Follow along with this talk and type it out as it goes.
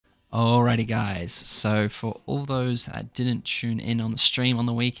Alrighty guys, so for all those that didn't tune in on the stream on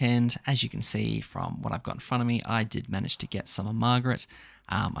the weekend, as you can see from what I've got in front of me, I did manage to get some of Margaret.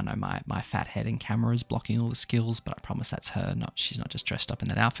 I know my fat head in camera is blocking all the skills, but I promise that's her, she's not just dressed up in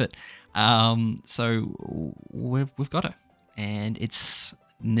that outfit. So we've got her, and it's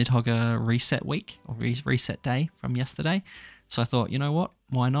Nidhogg reset week, or reset day from yesterday. So I thought, you know what,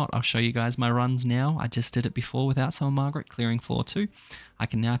 why not? I'll show you guys my runs now. I just did it before without some of Margaret, clearing floor 2. I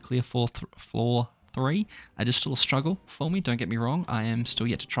can now clear floor 3. It is still a struggle for me, don't get me wrong. I am still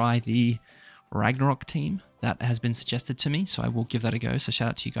yet to try the Ragnarok team that has been suggested to me, so I will give that a go. So shout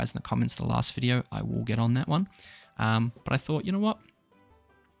out to you guys in the comments of the last video. I will get on that one. But I thought, you know what?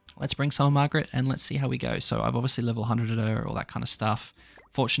 Let's bring some of Margaret and let's see how we go. So I've obviously level 100'd her, all that kind of stuff.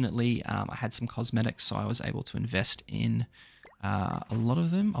 Fortunately, I had some cosmetics, so I was able to invest in a lot of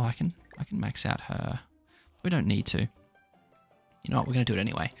them. Oh, I can max out her. We don't need to. You know what? We're going to do it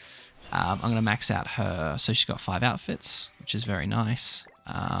anyway. I'm going to max out her. So she's got 5 outfits, which is very nice.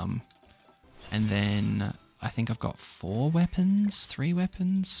 And then I think I've got 4 weapons, 3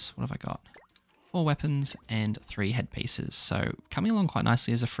 weapons. What have I got? 4 weapons and 3 headpieces. So coming along quite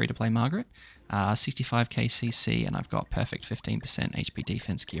nicely as a free-to-play Margaret. 65k CC, and I've got perfect 15% HP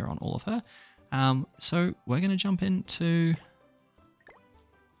defense gear on all of her. So we're going to jump into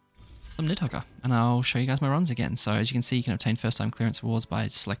some Nidhogg, and I'll show you guys my runs again. So as you can see, you can obtain first time clearance awards by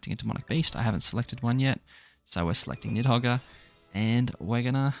selecting a demonic beast. I haven't selected one yet, so we're selecting Nidhogg, and we're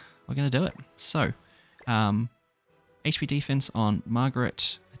gonna do it. So HP defense on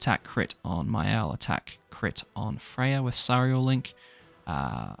Margaret, attack crit on Mael, attack crit on Freya with Sariel Link,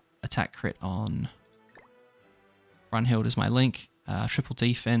 attack crit on Brunhild is my Link, triple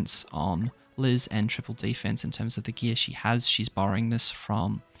defense on Liz, and triple defense in terms of the gear she has. She's borrowing this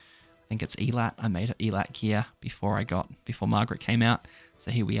from, I think it's Elat. I made her Elat gear before Margaret came out. So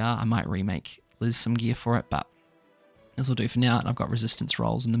here we are. I might remake Liz some gear for it, but this will do for now. And I've got resistance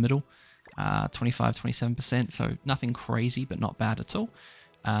rolls in the middle, 25, 27%. So nothing crazy, but not bad at all.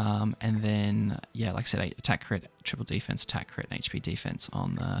 And then, yeah, like I said, attack crit, triple defense, attack crit, and HP defense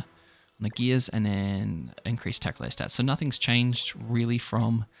on the gears, and then increased attack layer stats. So nothing's changed really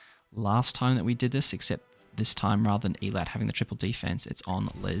from last time that we did this, except this time rather than Elat having the triple defense, it's on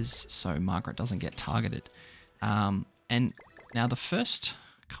Liz, so Margaret doesn't get targeted. And now the first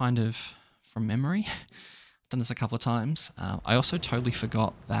kind of, from memory, I've done this a couple of times, I also totally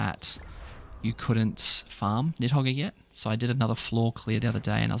forgot that you couldn't farm Nidhogg yet. So I did another floor clear the other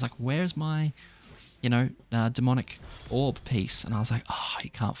day, and I was like, where's my, demonic orb piece? And I was like, oh,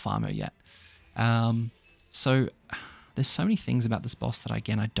 you can't farm her yet. So there's so many things about this boss that,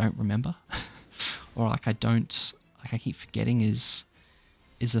 again, I don't remember. Or I keep forgetting is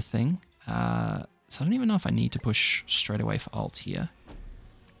a thing. So I don't even know if I need to push straight away for ult here.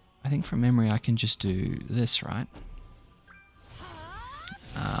 I think from memory I can just do this, right?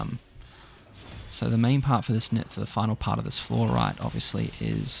 So the main part for for the final part of this floor, right, obviously,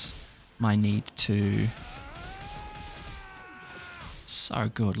 is my need to...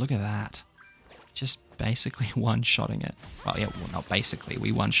 So good, look at that. Just basically one-shotting it. Well, yeah, well, not basically,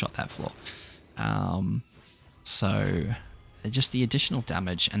 we one-shot that floor. So just the additional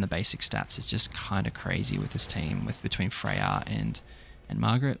damage and the basic stats is just kind of crazy with this team, between Freya and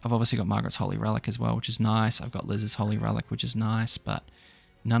Margaret. I've obviously got Margaret's Holy Relic as well, which is nice. I've got Liz's Holy Relic, which is nice, but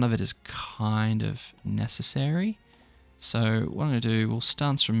none of it is kind of necessary. So what I'm going to do, we'll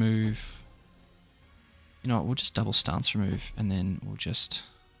stance remove. You know what, we'll just double stance remove, and then we'll just...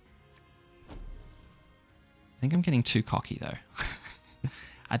 I think I'm getting too cocky though.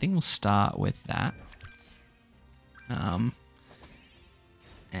 I think we'll start with that.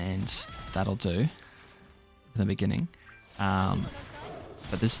 And that'll do in the beginning.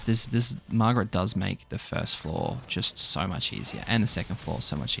 But this Margaret does make the first floor just so much easier, and the second floor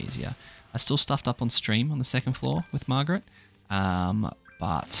so much easier. I still stuffed up on stream on the second floor with Margaret,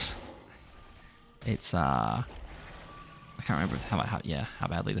 but it's I can't remember how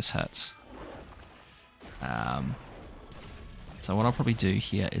badly this hurts. So what I'll probably do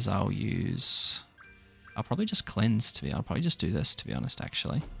here is I'll probably just cleanse, I'll probably just do this, to be honest,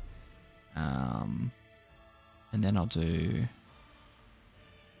 actually. And then I'll do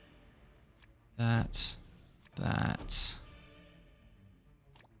that, and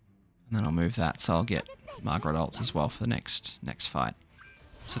then I'll move that, so I'll get Margaret ult as well for the next fight.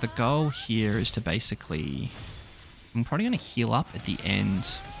 So the goal here is to basically, I'm probably going to heal up at the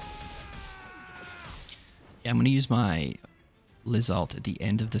end. Yeah, I'm going to use my Liz ult at the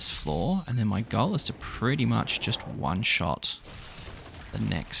end of this floor, and then my goal is to pretty much just one-shot the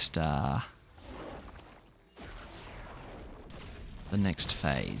next the next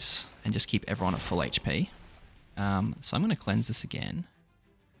phase and just keep everyone at full HP. So I'm going to cleanse this again.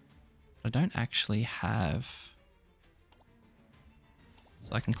 I don't actually have...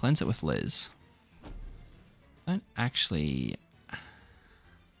 So I can cleanse it with Liz. I don't actually... I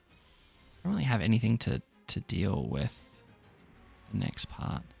don't really have anything to deal with the next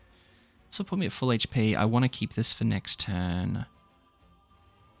part. So put me at full HP. I want to keep this for next turn.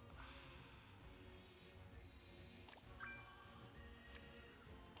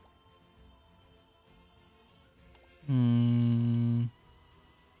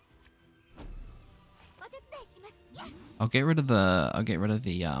 I'll get rid of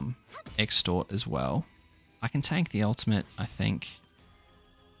the extort as well. I can tank the ultimate, I think.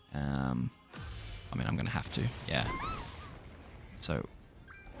 I mean, I'm gonna have to, yeah. So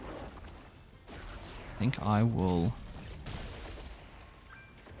I think I will.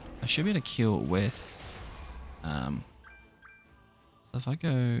 I should be able to kill with. So if I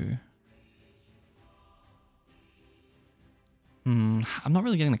go. I'm not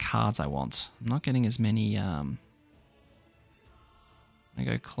really getting the cards I want. I'm not getting as many. I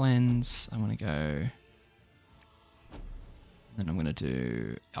go cleanse. I want to go. Then I'm going to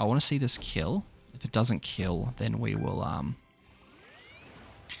do... I want to see this kill. If it doesn't kill, then we will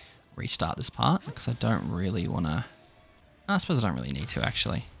restart this part, because I don't really want to... I suppose I don't really need to,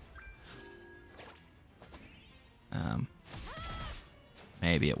 actually.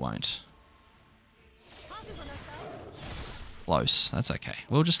 Maybe it won't. Close. That's okay.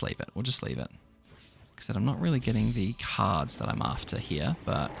 We'll just leave it. We'll just leave it. Like I said, I'm not really getting the cards that I'm after here,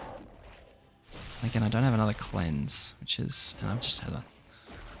 but... Again, I don't have another cleanse, which is... And I've just had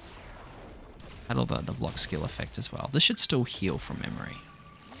all the block skill effect as well. This should still heal from memory.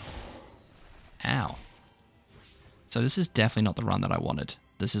 Ow. So this is definitely not the run that I wanted.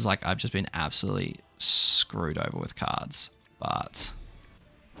 This is like I've just been absolutely screwed over with cards. But...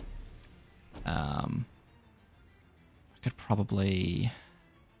 I could probably...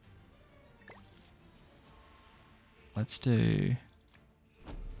 Let's do...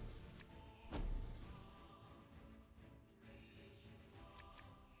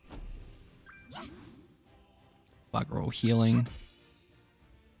 Bugger all healing.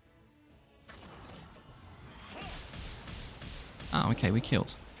 Oh, okay, we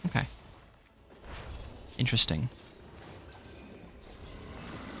killed. Okay. Interesting.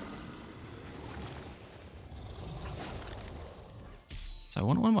 So I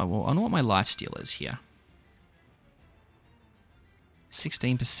wonder what my lifesteal is here.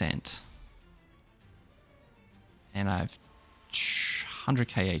 16%. And I have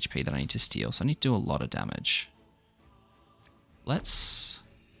 100k HP that I need to steal, so I need to do a lot of damage. Let's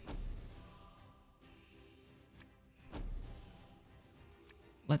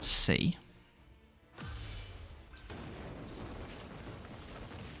see.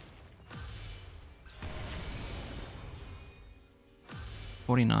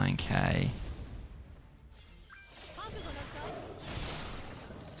 $49k.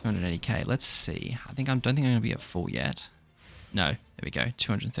 280k. Let's see. I don't think I'm gonna be at full yet. No, there we go.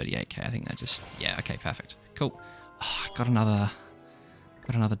 238k. I think that just... Yeah, okay, perfect. Cool. Oh, got another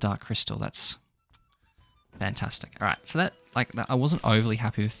dark crystal. That's fantastic. All right, so that I wasn't overly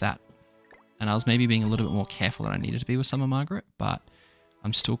happy with that, and I was maybe being a little bit more careful than I needed to be with Summer Margaret, but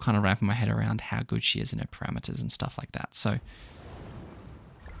I'm still kind of wrapping my head around how good she is in her parameters and stuff like that. So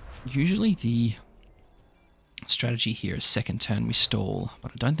usually the strategy here is second turn we stall,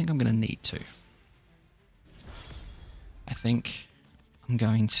 but I don't think I'm going to need to. I think I'm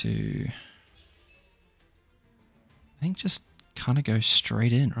going to... I think just kind of go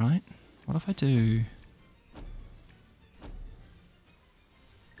straight in, right? What if I do...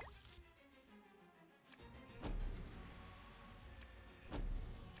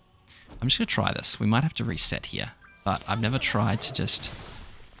 I'm just going to try this. We might have to reset here, but I've never tried to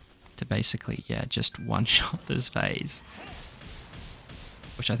basically, yeah, just one-shot this phase,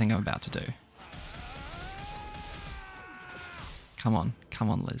 which I think I'm about to do. Come on,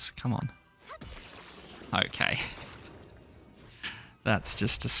 Liz, come on. Okay. That's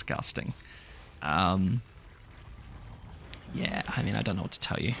just disgusting. Yeah, I mean, I don't know what to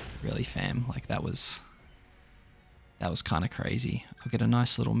tell you, really, fam. Like, that was kind of crazy. I'll get a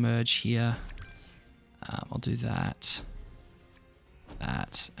nice little merge here. I'll do that,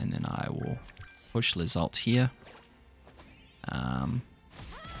 and then I will push Liz ult here.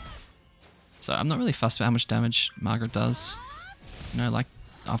 So I'm not really fussed about how much damage Margaret does. You know, like,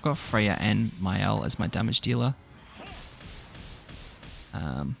 I've got Freya and Mael as my damage dealer.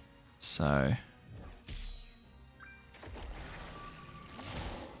 So...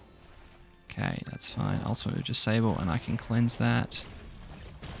 Okay, that's It's fine. Ultimate will disable, and I can cleanse that.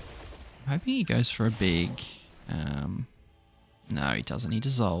 I'm hoping he goes for a big... no, he doesn't. He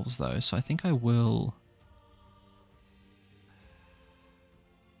dissolves, though, so I think I will...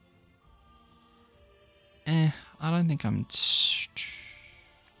 I don't think I'm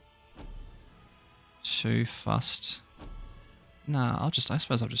too fussed. Nah, I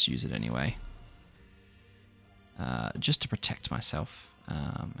suppose I'll just use it anyway. Just to protect myself.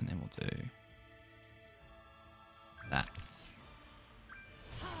 And then we'll do that.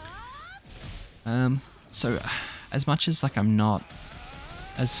 So as much as like I'm not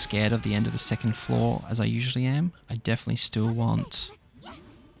as scared of the end of the second floor as I usually am, I definitely still want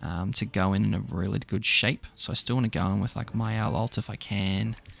to go in a really good shape. So I still want to go in with like my Owl Alt if I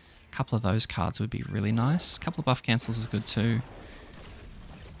can. A couple of those cards would be really nice. A couple of buff cancels is good too.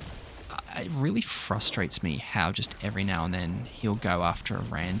 It really frustrates me how just every now and then he'll go after a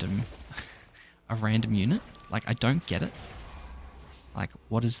random unit. Like, I don't get it. Like,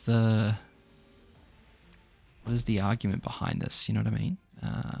 what is the argument behind this? You know what I mean?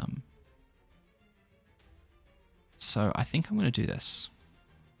 So I think I'm going to do this.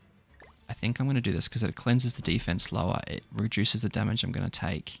 I think I'm going to do this because it cleanses the defense lower. It reduces the damage I'm going to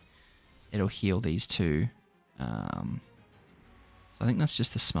take. It'll heal these two. So I think that's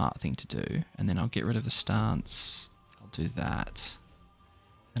just the smart thing to do. And then I'll get rid of the stance. I'll do that.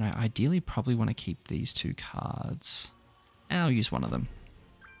 And I ideally probably want to keep these two cards. And I'll use one of them.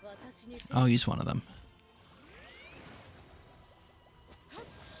 I'll use one of them.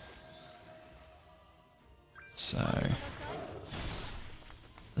 So...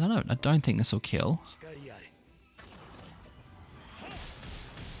 I don't think this will kill.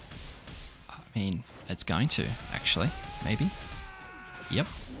 I mean, it's going to, actually. Maybe. Yep.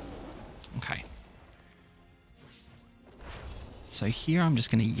 Okay. So here I'm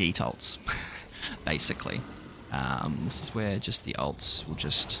just going to yeet ults, basically. This is where just the ults will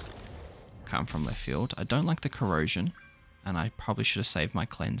just come from left field. I don't like the corrosion, and I probably should have saved my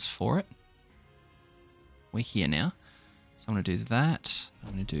cleanse for it. We're here now. So I'm going to do that.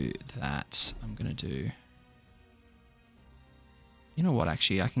 I'm going to do that. I'm going to do... You know what,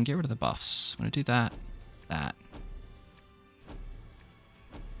 actually? I can get rid of the buffs. I'm going to do that, that.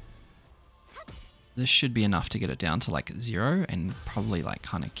 This should be enough to get it down to like 0 and probably like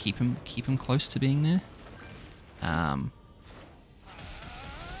kind of keep him close to being there. Yeah.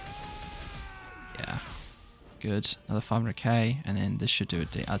 Good. Another 500k, and then this should do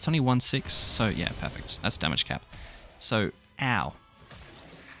it. It's only 1/6, so yeah, perfect. That's damage cap. So, ow.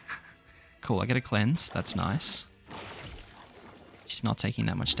 Cool, I get a cleanse. That's nice. She's not taking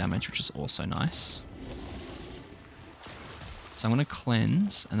that much damage, which is also nice. So I'm going to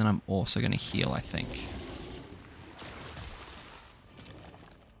cleanse, and then I'm also going to heal, I think.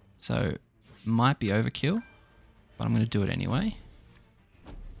 So, might be overkill, but I'm going to do it anyway.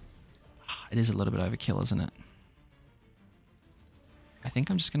 It is a little bit overkill, isn't it? I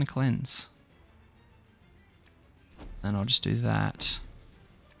think I'm just going to cleanse. And I'll just do that,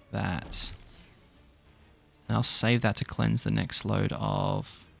 that. And I'll save that to cleanse the next load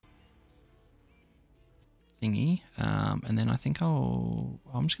of thingy. And then I think I'm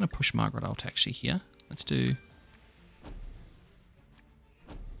just going to push Margaret Alt actually here. Let's do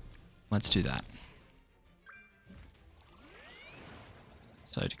that.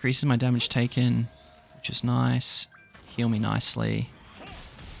 So it decreases my damage taken, which is nice. Heal me nicely.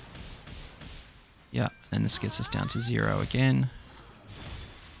 Yeah, and then this gets us down to 0 again.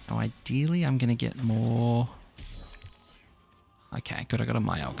 Now ideally I'm going to get more... Okay, good, I got a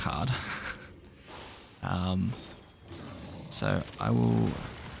Mael card. So I will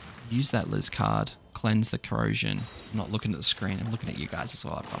use that Liz card, cleanse the corrosion. I'm not looking at the screen, I'm looking at you guys as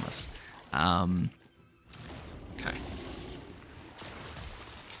well, I promise. Okay.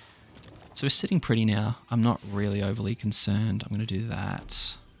 So we're sitting pretty now. I'm not really overly concerned. I'm going to do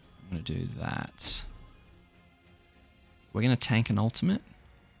that. I'm going to do that. We're going to tank an ultimate,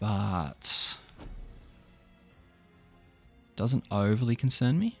 but doesn't overly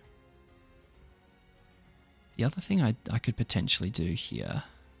concern me. The other thing I could potentially do here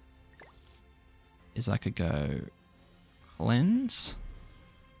is I could go cleanse,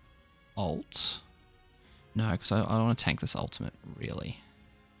 ult. No, because I don't want to tank this ultimate, really.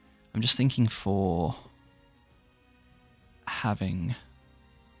 I'm just thinking for having...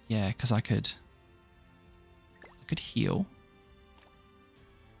 Yeah, because I could heal.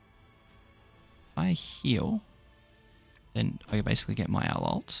 If I heal, then I basically get my Owl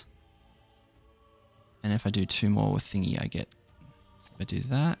Alt. And if I do 2 more with thingy, I get... So if I do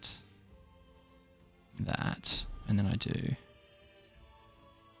that, that, and then I do...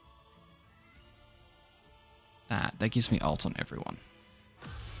 That gives me ult on everyone.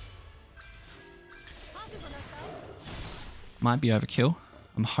 Might be overkill.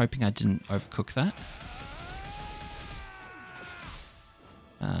 I'm hoping I didn't overcook that.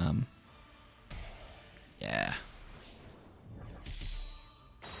 Yeah.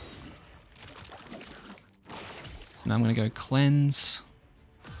 Now I'm going to go cleanse.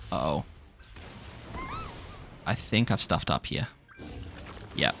 Uh-oh. I think I've stuffed up here.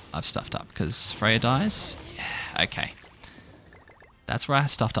 Yep, I've stuffed up because Freya dies. Yeah, okay. That's where I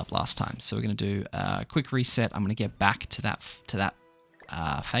stuffed up last time. So we're going to do a quick reset. I'm going to get back to that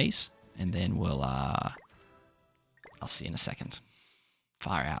phase, and then we'll I'll see you in a second.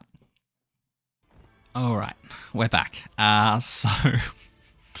 Fire out. All right, we're back. So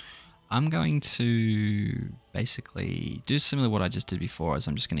I'm going to basically do similar to what I just did before, as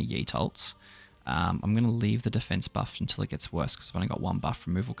I'm just going to yeet ults. I'm going to leave the defense buff until it gets worse, because I've only got one buff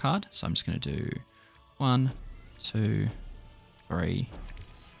removal card. So I'm just going to do 1, 2, 3.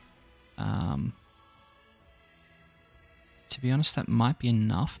 To be honest, that might be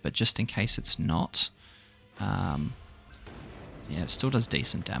enough, but just in case it's not, yeah, it still does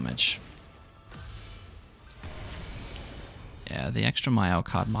decent damage. Yeah, the extra Mael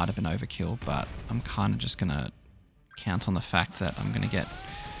card might have been overkill, but I'm kind of just going to count on the fact that I'm going to get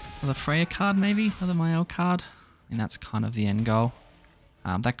another Freya card, maybe? Another Mael card? And that's kind of the end goal.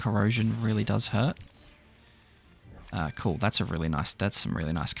 That corrosion really does hurt. Cool, that's some really nice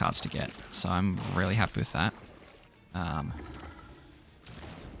cards to get. So I'm really happy with that. We're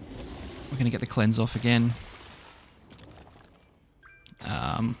going to get the cleanse off again.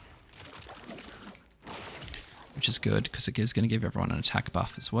 Which is good, because it is going to give everyone an attack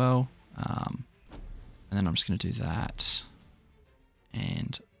buff as well. And then I'm just going to do that.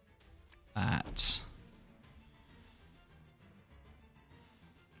 And that.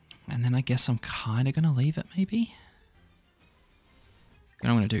 And then I guess I'm kind of going to leave it, maybe? What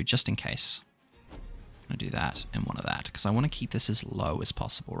I'm going to do, just in case. I'm going to do that and one of that, because I want to keep this as low as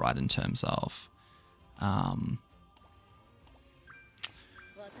possible, right, in terms of...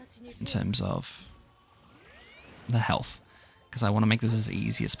 the health, because I want to make this as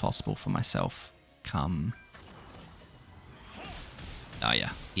easy as possible for myself come... Oh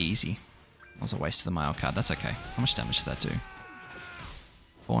yeah, easy. That was a waste of the Mael card. That's okay. How much damage does that do?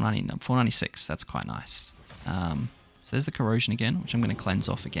 496. That's quite nice. So there's the corrosion again, which I'm going to cleanse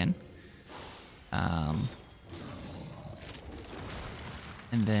off again. And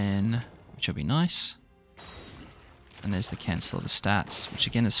then, which will be nice. And there's the cancel of the stats, which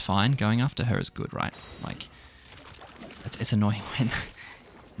again is fine. Going after her is good, right? Like, it's annoying when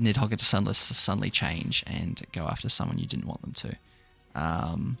Nidhogg to suddenly change and go after someone you didn't want them to.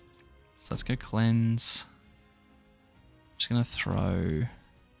 So let's go cleanse. I'm just going to throw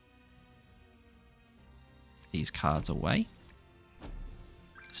these cards away.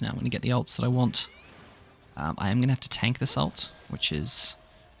 So now I'm going to get the ults that I want. I am going to have to tank this ult, which is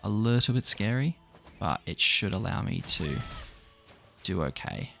a little bit scary, but it should allow me to do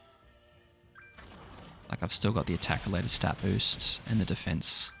okay. Like, I've still got the attack-related stat boost and the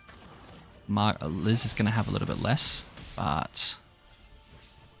defense. Liz is going to have a little bit less, but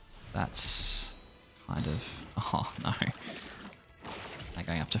that's kind of... Oh, no. They're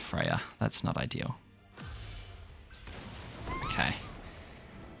going after Freya. That's not ideal. Okay.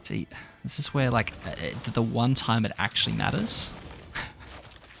 See, this is where, like, the one time it actually matters.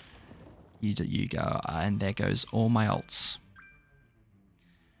 you go, and there goes all my ults.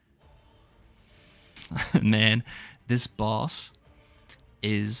 Man, this boss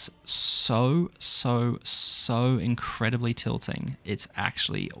is so incredibly tilting. It's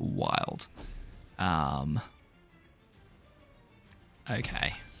actually wild.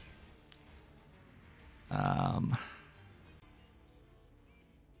 Okay. I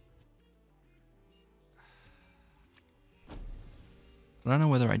don't know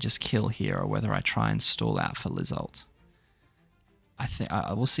whether I just kill here or whether I try and stall out for Liz ult. I think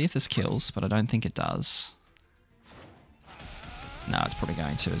I will see if this kills, but I don't think it does. No, it's probably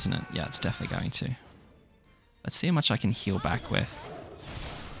going to, isn't it? Yeah, it's definitely going to. Let's see how much I can heal back with.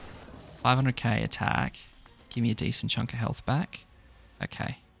 500k attack. Give me a decent chunk of health back.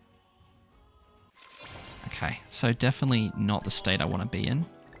 Okay. Okay, so definitely not the state I want to be in.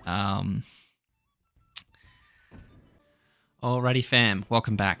 Alrighty fam,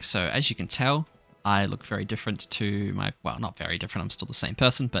 welcome back. So as you can tell, I look very different to my, well, not very different, I'm still the same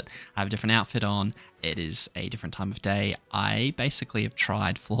person, but I have a different outfit on. It is a different time of day. I basically have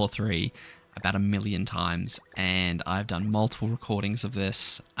tried floor 3 about 1,000,000 times, and I've done multiple recordings of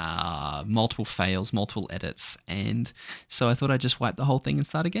this, multiple fails, multiple edits, and so I thought I'd just wipe the whole thing and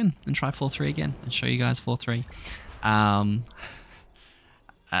start again and try floor 3 again and show you guys floor 3. I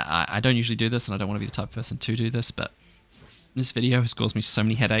don't usually do this, and I don't want to be the type of person to do this, but this video has caused me so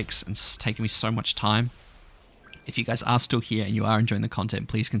many headaches and it's taken me so much time. If you guys are still here and you are enjoying the content,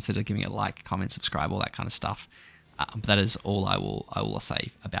 please consider giving it a like, comment, subscribe, all that kind of stuff. That is all I will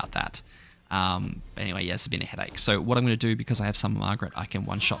say about that. But anyway, yeah, it's been a headache. So what I'm going to do, because I have Summer Margaret, I can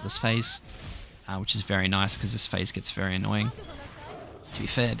one-shot this phase, which is very nice because this phase gets very annoying. To be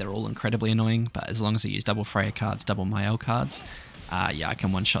fair, they're all incredibly annoying, but as long as I use double Freya cards, double Mael cards, yeah, I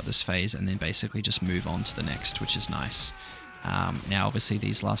can one-shot this phase and then basically just move on to the next, which is nice. Now, obviously,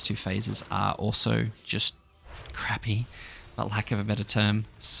 these last 2 phases are also just crappy, for lack of a better term.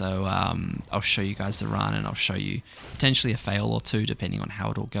 So I'll show you guys the run, and I'll show you potentially a fail or 2, depending on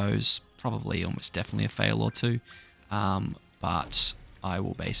how it all goes. Probably almost definitely a fail or 2. But I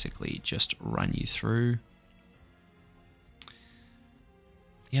will basically just run you through,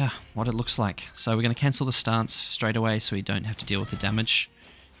 yeah, what it looks like. So we're going to cancel the stance straight away so we don't have to deal with the damage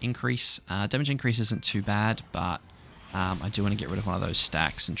increase. Damage increase isn't too bad, but I do want to get rid of one of those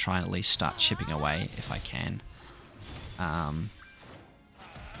stacks and try and at least start chipping away if I can.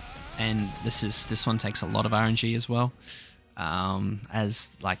 And this one takes a lot of RNG as well.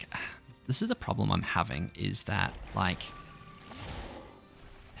 As like, this is the problem I'm having, is that like,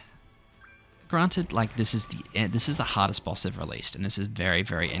 granted, like this is the hardest boss they've released, and this is very,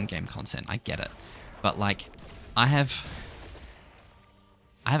 very end game content. I get it, but like, I have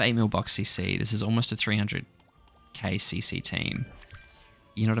 8 mil box CC. This is almost a 300k CC team.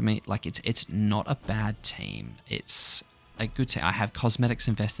 You know what I mean? Like it's not a bad team. It's a good team. I have cosmetics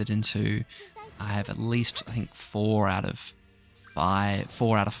invested into. I have at least, I think, 4 out of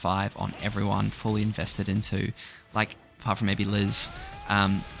 5 on everyone fully invested into. Like, apart from maybe Liz.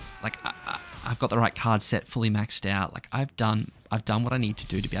 Like I've got the right card set fully maxed out. Like I've done what I need to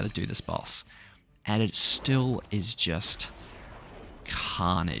do to be able to do this boss, and it still is just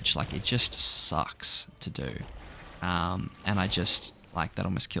carnage. Like it just sucks to do, and I just, like, that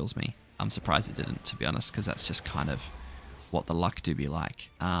almost kills me. I'm surprised it didn't, to be honest, because that's just kind of what the luck do be like.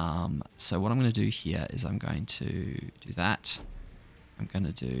 So what I'm going to do here is I'm going to do that. I'm going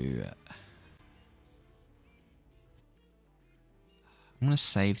to do. I'm going to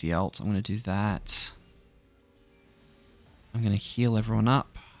save the ult. I'm going to do that. I'm going to heal everyone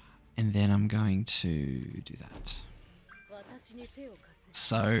up, and then I'm going to do that.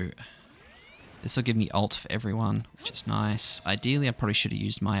 So this will give me ult for everyone, which is nice. Ideally, I probably should have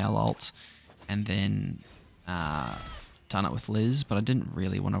used my ult and then done it with Liz, but I didn't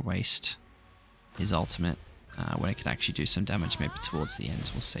really want to waste his ultimate when it could actually do some damage maybe towards the end.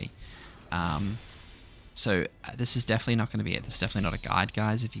 We'll see. So this is definitely not going to be it. This is definitely not a guide,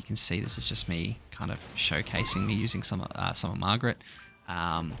 guys. If you can see, this is just me kind of showcasing me using Summer Margaret.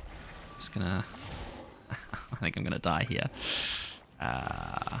 It's gonna... I think I'm gonna die here.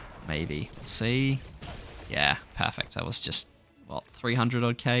 Maybe. We'll see. Yeah, perfect. That was just, what, 300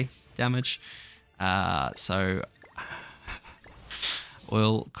 odd K damage. So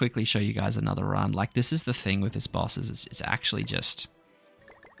we'll quickly show you guys another run. Like, this is the thing with this boss, is it's actually just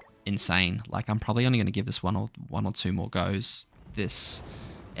insane. Like, I'm probably only going to give this one or 2 more goes this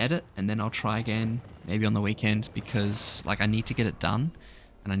edit, and then I'll try again maybe on the weekend, because like I need to get it done,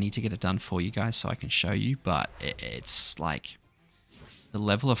 and I need to get it done for you guys so I can show you. But it's like, the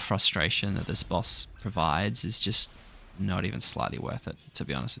level of frustration that this boss provides is just not even slightly worth it, to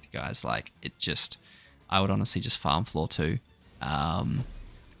be honest with you guys. Like, it just, I would honestly just farm floor 2.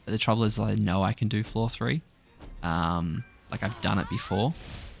 The trouble is, I know I can do floor 3. Like, I've done it before.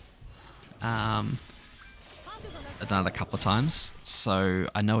 I've done it a couple of times, so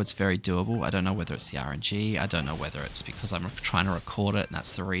I know it's very doable. I don't know whether it's the RNG. I don't know whether it's because I'm trying to record it, and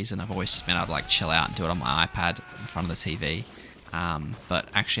that's the reason. I've always just been able to like chill out and do it on my iPad in front of the TV. But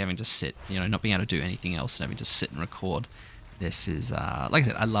actually having to sit, you know, not being able to do anything else and having to sit and record, this is, like I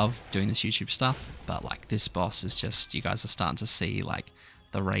said, I love doing this YouTube stuff, but like this boss is just, you guys are starting to see like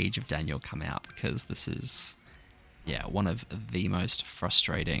the rage of Daniel come out, because this is, yeah, one of the most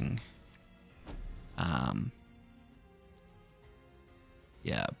frustrating,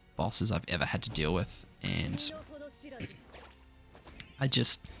 yeah, bosses I've ever had to deal with. And I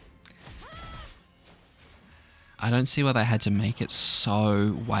don't see why they had to make it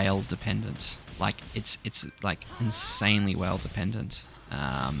so whale dependent. Like, it's like insanely whale dependent.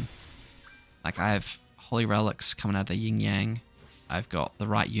 Like, I have Holy Relics coming out of the Yin Yang. I've got the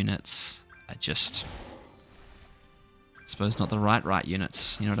right units. I suppose not the right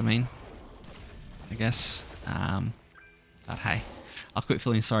units, you know what I mean? I guess. But hey, I'll quit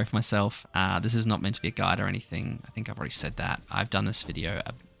feeling sorry for myself. This is not meant to be a guide or anything. I think I've already said that. I've done this video,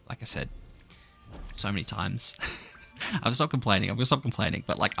 like I said, so many times. I've stopped complaining. I'm gonna stop complaining.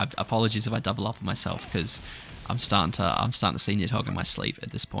 But like, apologies if I double up on myself, because I'm starting to see Nidhogg in my sleep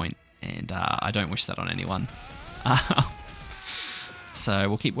at this point, and I don't wish that on anyone. So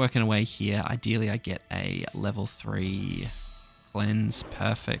we'll keep working away here. Ideally, I get a level 3 cleanse.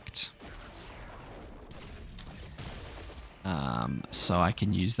 Perfect. So I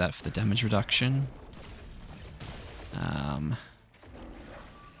can use that for the damage reduction.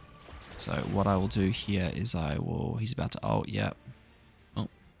 So what I will do here is he's about to ult, yep. Oh,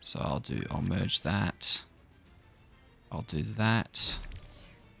 so I'll merge that. I'll do that.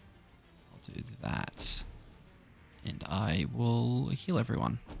 I'll do that. And I will heal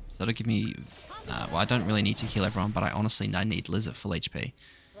everyone. So that'll give me, well, I don't really need to heal everyone, but I need Liz at full HP.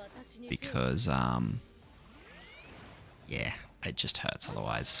 Because, yeah, it just hurts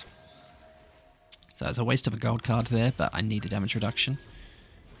otherwise. So it's a waste of a gold card there, but I need the damage reduction.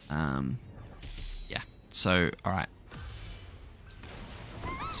 Yeah, so, alright.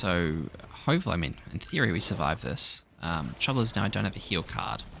 So, hopefully, I mean, in theory we survive this. Trouble is now I don't have a heal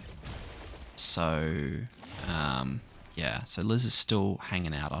card. So, yeah, so Liz is still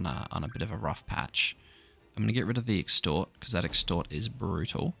hanging out on a bit of a rough patch. I'm going to get rid of the extort, because that extort is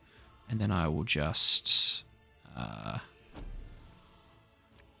brutal. And then I will just...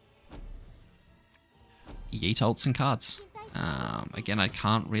 yeet ults and cards. Again, I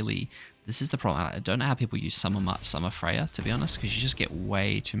can't really... This is the problem. I don't know how people use Summer Freya, to be honest, because you just get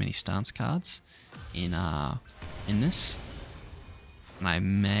way too many stance cards in this. And I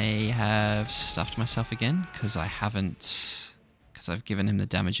may have stuffed myself again, because I haven't... Because I've given him the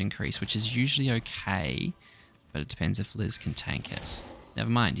damage increase, which is usually okay, but it depends if Liz can tank it. Never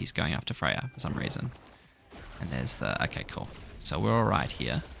mind, he's going after Freya for some reason. And there's the... Okay, cool. So we're alright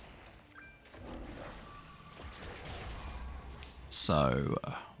here. So,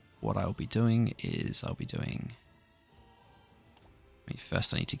 what I'll be doing is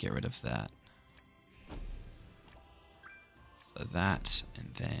first I need to get rid of that. So that,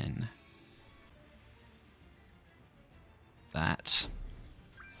 and then that.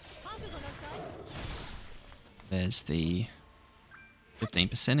 There's the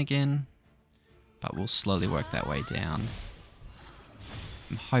 15% again, but we'll slowly work that way down.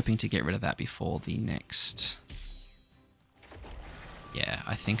 I'm hoping to get rid of that before the next... Yeah,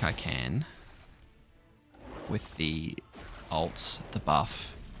 I think I can. With the ults, the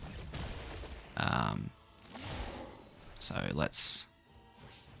buff. So let's...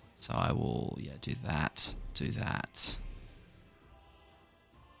 So I will, yeah, do that, do that.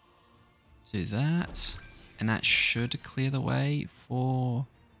 Do that. And that should clear the way for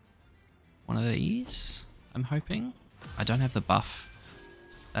one of these, I'm hoping. I don't have the buff.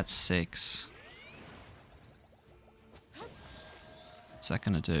 That's 6. What's that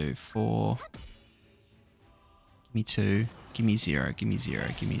going to do? 4. Give me 2. Give me 0. Give me 0.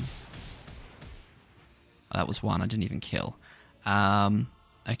 Give me... Oh, that was 1. I didn't even kill.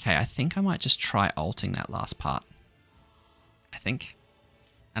 Okay, I think I might just try ulting that last part. I think.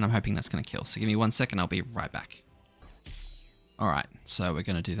 And I'm hoping that's going to kill. So give me 1 second. I'll be right back. Alright, so we're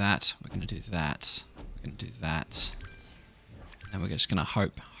going to do that. We're going to do that. We're going to do that. And we're just going to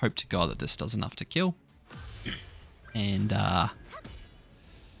hope to God that this does enough to kill. And,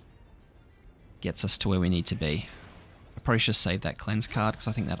 gets us to where we need to be. I probably should save that cleanse card, because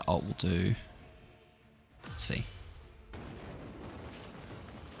I think that ult will do... Let's see.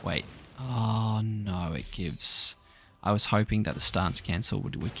 Wait. Oh, no, it gives... I was hoping that the stance cancel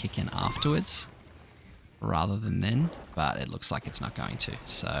would kick in afterwards, rather than then, but it looks like it's not going to.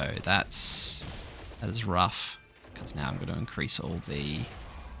 So that is rough, because now I'm going to increase all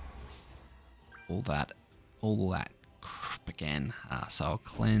that crap again. So I'll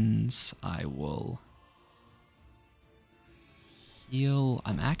cleanse. I will heal.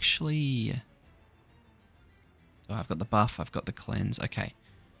 I'm actually... Oh, I've got the buff. I've got the cleanse. Okay.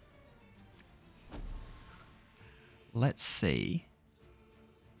 Let's see.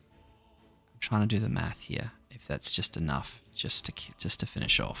 I'm trying to do the math here. If that's just enough, just to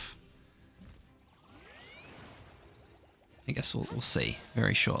finish off. I guess we'll see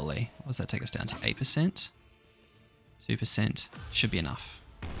very shortly. What does that take us down to? 8%? 2%? Should be enough.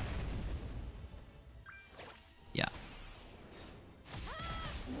 Yeah.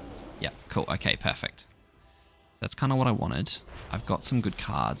 Yeah, cool. Okay, perfect. That's kind of what I wanted. I've got some good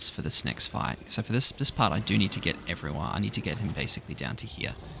cards for this next fight. So for this part, I do need to get everyone. I need to get him basically down to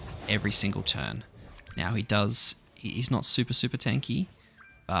here. Every single turn. Now he's not super tanky,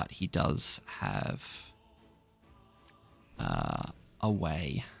 but he does have a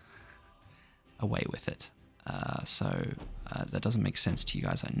way with it. So that doesn't make sense to you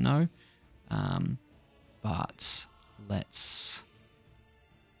guys, I know. But let's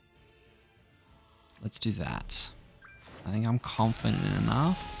do that. I think I'm confident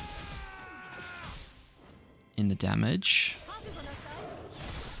enough in the damage.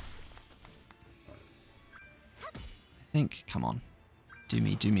 I think, come on, do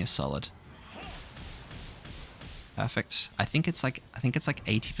me a solid. Perfect. I think it's like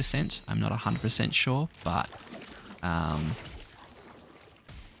 80%. I'm not 100% sure, but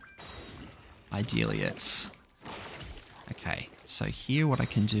ideally it's okay. So here, what I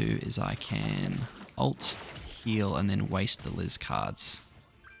can do is I can alt, heal, and then waste the Liz cards.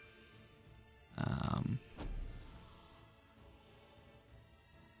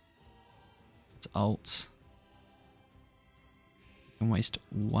 Let's alt. I can waste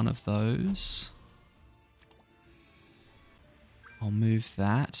one of those. I'll move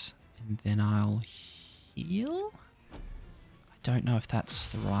that, and then I'll heal? I don't know if that's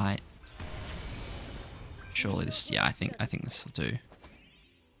the right... Surely this... Yeah, I think this will do.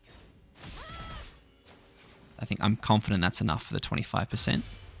 I'm confident that's enough for the 25%.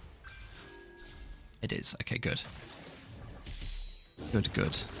 It is. Okay, good.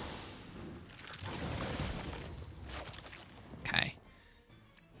 Good. Okay.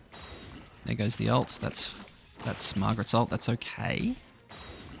 There goes the ult. That's Margaret's ult. That's okay.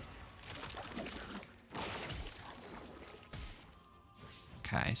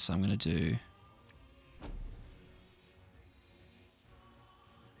 Okay, so I'm going to do...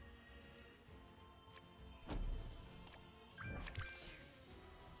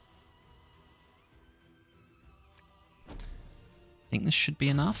 I think this should be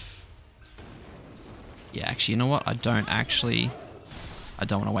enough. Yeah, actually, you know what? I don't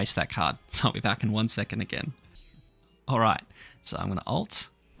want to waste that card. So I'll be back in 1 second again. Alright, so I'm going to ult.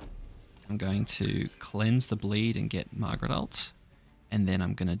 I'm going to cleanse the bleed and get Margaret ult. And then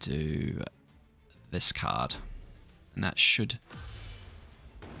I'm going to do this card. And that should...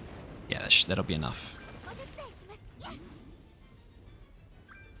 Yeah, that'll be enough.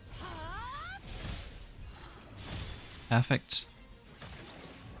 Perfect.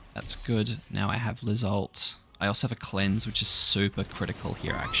 That's good. Now I have Liz ult. I also have a cleanse, which is super critical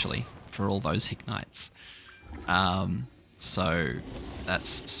here, actually, for all those ignites. So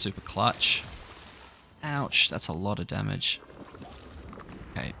that's super clutch. Ouch, that's a lot of damage.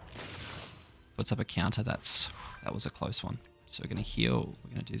 Okay. Puts up a counter. That was a close one. So we're going to heal.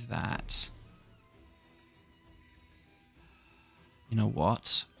 We're going to do that. You know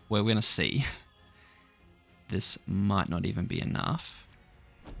what? We're going to see. This might not even be enough.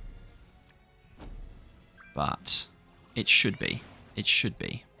 But it should be. It should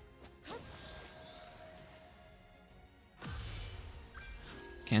be.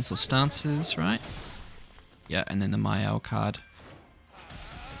 Cancel stances, right? Yeah, and then the Mael card.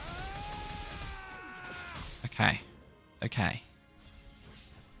 Okay. Okay.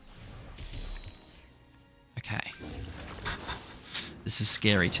 Okay. This is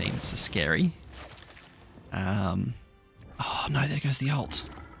scary, team. This is scary. Oh no, there goes the ult.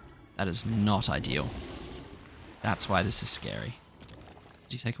 That is not ideal. That's why this is scary.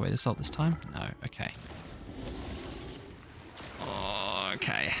 Did you take away this ult this time? No, okay. Oh,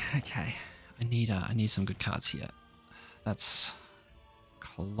 okay, okay. I need some good cards here. That's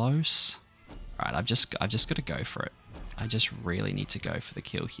close. Alright, I've just got to go for it. I just really need to go for the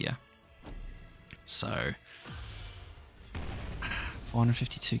kill here. So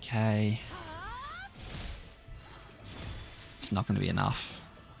 452k. It's not going to be enough.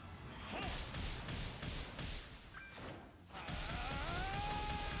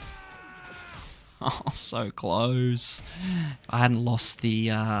 Oh, so close. I hadn't lost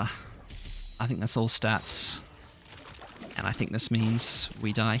the... I think that's all stats. And I think this means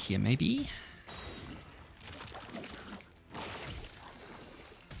we die here, maybe?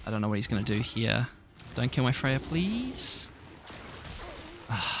 I don't know what he's going to do here. Don't kill my Freya, please.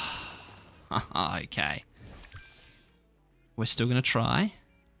 Okay. We're still going to try.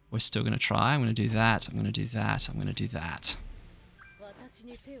 We're still going to try. I'm going to do that. I'm going to do that. I'm going to do that.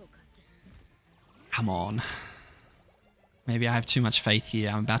 Come on. Maybe I have too much faith here.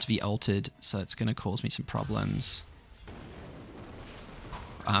 I'm about to be ulted, so it's going to cause me some problems.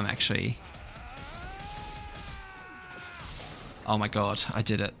 I'm actually... Oh my god, I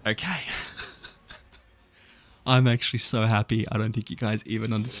did it. Okay. I'm actually so happy. I don't think you guys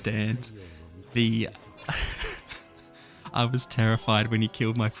even understand the... I was terrified when he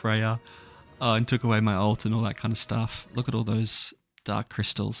killed my Freya and took away my ult and all that kind of stuff. Look at all those dark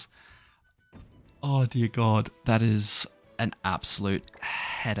crystals. Oh dear God, that is an absolute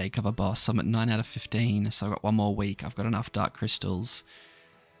headache of a boss. I'm at 9 out of 15, so I've got one more week. I've got enough dark crystals.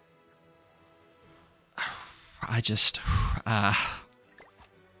 I just,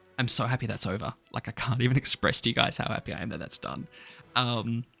 I'm so happy that's over. Like, I can't even express to you guys how happy I am that that's done.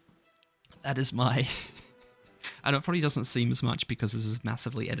 That is my... I know it probably doesn't seem as much because this is a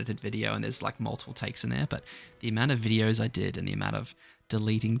massively edited video and there's like multiple takes in there, but the amount of videos I did and the amount of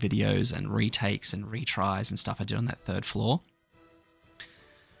deleting videos and retakes and retries and stuff I did on that third floor,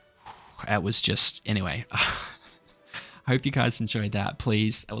 it was just... Anyway, I hope you guys enjoyed that.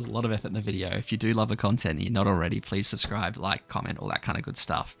 Please, there was a lot of effort in the video. If you do love the content and you're not already, please subscribe, like, comment, all that kind of good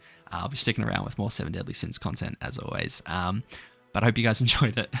stuff. I'll be sticking around with more 7 Deadly Sins content as always. But I hope you guys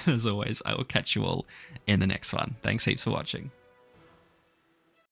enjoyed it. As always, I will catch you all in the next one. Thanks heaps for watching.